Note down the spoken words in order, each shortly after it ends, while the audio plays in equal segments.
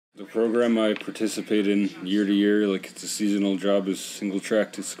The program I participate in year to year, like it's a seasonal job, is Single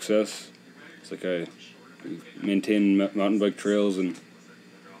Track to Success. It's like I maintain mountain bike trails, and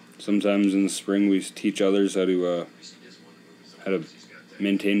sometimes in the spring we teach others how to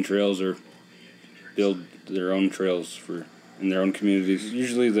maintain trails or build their own trails in their own communities.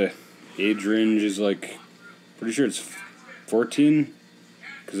 Usually the age range is like, pretty sure it's 14,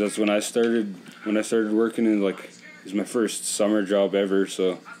 because that's when I started working, and like it was my first summer job ever,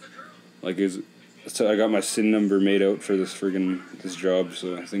 so like I got my SIN number made out for this job,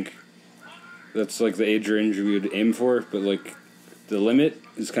 so I think that's like the age range we would aim for, but like the limit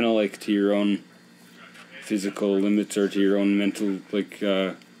is kind of like to your own physical limits or to your own mental like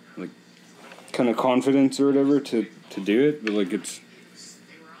kind of confidence or whatever to do it, but like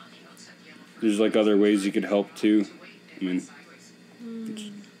there's like other ways you could help too. I mean,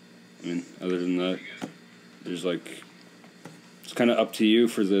 other than that, there's like, it's kind of up to you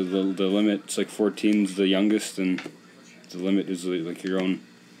for the limit. It's like 14's the youngest, and the limit is like your own.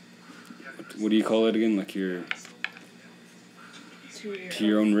 What do you call it again? Like your to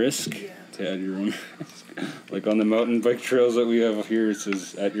your own risk. Yeah. To add your own. Like on the mountain bike trails that we have here, it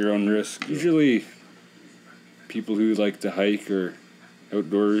says at your own risk. Usually, people who like to hike or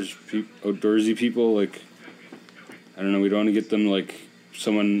outdoorsy people, like, I don't know, we don't want to get them like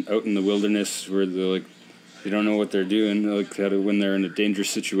someone out in the wilderness where they don't know what they're doing, like when they're in a dangerous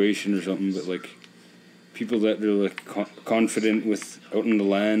situation or something, but like people that are like confident with out in the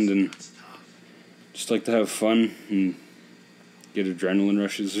land and just like to have fun and get adrenaline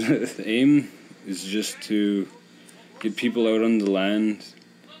rushes. The aim is just to get people out on the land,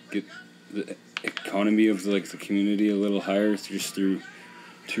 get the economy of the community a little higher just through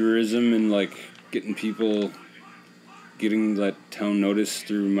tourism and like getting that town noticed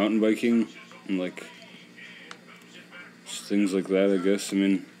through mountain biking and like just things like that, I guess. I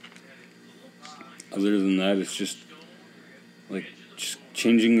mean, other than that, it's just like just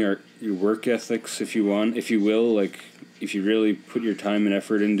changing your work ethics if you will, like if you really put your time and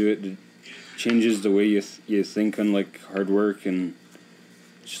effort into it, it changes the way you think on like hard work and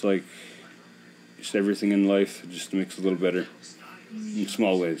just everything in life. It just makes it a little better in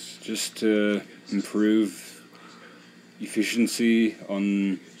small ways, just to improve efficiency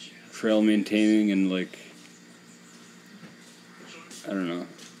on trail maintaining and like, I don't know.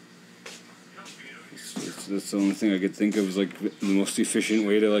 That's the only thing I could think of is like the most efficient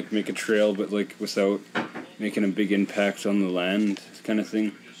way to like make a trail, but like without making a big impact on the land kind of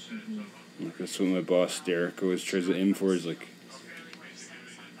thing. Mm-hmm. Like that's what my boss Derek always tries to aim for. Is like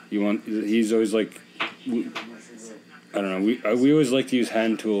he's always like, I don't know. We always like to use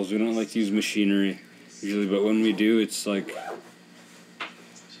hand tools. We don't like to use machinery usually, but when we do, it's like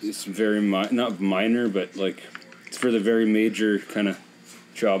it's very not minor, but like it's for the very major kind of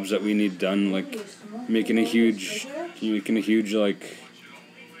jobs that we need done, like making a huge like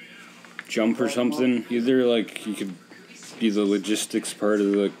jump or something. Either like you could be the logistics part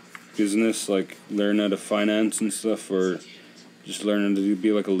of the business, like learn how to finance and stuff, or just learn how to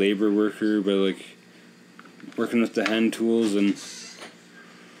be like a labor worker by like working with the hand tools, and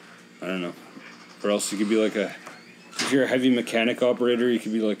I don't know. Or else you could be like if you're a heavy mechanic operator, you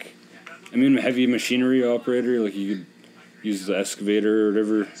could be like, a heavy machinery operator, like you could use the excavator or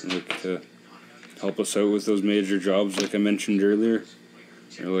whatever, like to help us out with those major jobs like I mentioned earlier.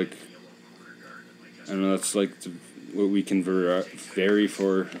 Or like, I don't know, that's like what we can vary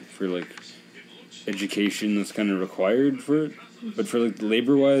for like education that's kind of required for it. But for like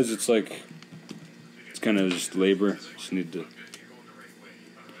labor wise, it's like, it's kind of just labor. Just need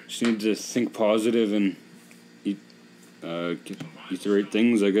to think positive and eat the right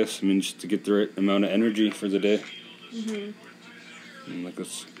things, I guess. Just to get the right amount of energy for the day. Mm-hmm. And like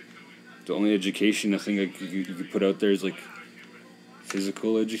that's the only education I think you could put out there is like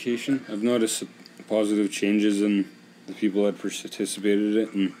physical education. I've noticed positive changes in the people that participated in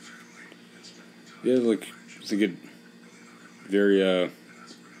it, and yeah, like I think it very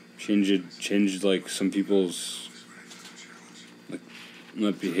changed like some people's like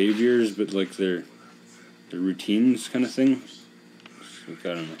not behaviors but like their routines kind of thing. Like,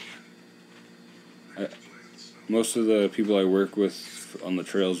 I don't know. Most of the people I work with on the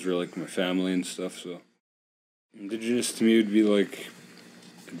trails are like my family and stuff, so Indigenous to me would be like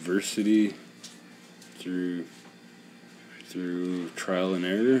adversity through trial and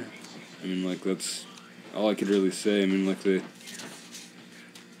error. Like that's all I could really say. Like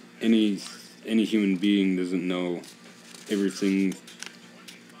any human being doesn't know everything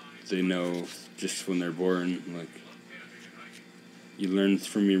they know just when they're born. Like you learn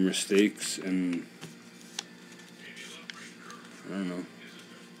from your mistakes, and I don't know.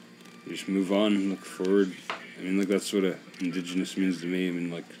 you just move on and look forward. I mean, like, that's what Indigenous means to me. I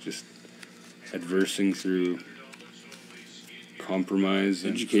mean, like, just adversing through compromise.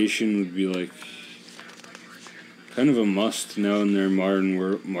 Education would be, like, kind of a must now in their modern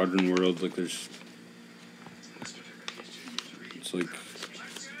world. Like, it's like,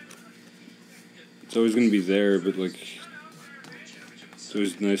 it's always going to be there, but, like, it's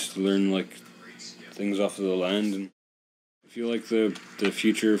always nice to learn, like, things off of the land. And I feel like the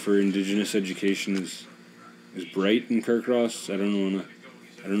future for Indigenous education is bright in Carcross. I don't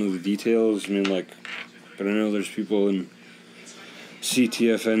know the details. I mean, like, but I know there's people in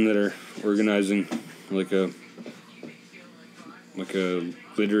CTFN that are organizing like a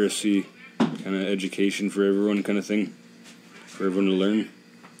literacy kind of education for everyone kind of thing, for everyone to learn,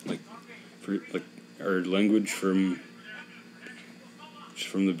 like, for like our language from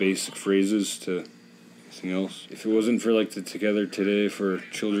the basic phrases to anything else. If it wasn't for like the Together Today for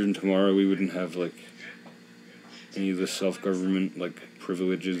Children Tomorrow, we wouldn't have like any of the self-government like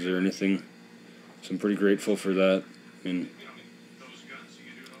privileges or anything. So I'm pretty grateful for that. And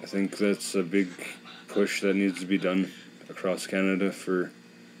I think that's a big push that needs to be done across Canada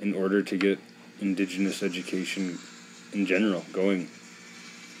in order to get Indigenous education in general going.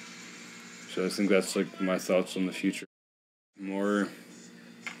 So I think that's like my thoughts on the future. More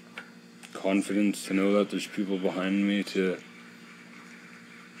confidence to know that there's people behind me to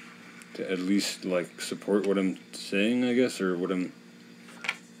at least like support what I'm saying, I guess, or what I'm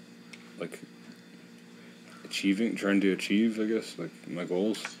like trying to achieve, I guess, like my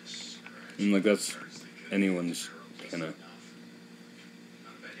goals. And like that's anyone's kind of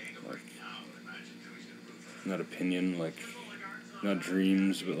like, not opinion, like not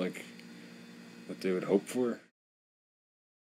dreams, but like what they would hope for.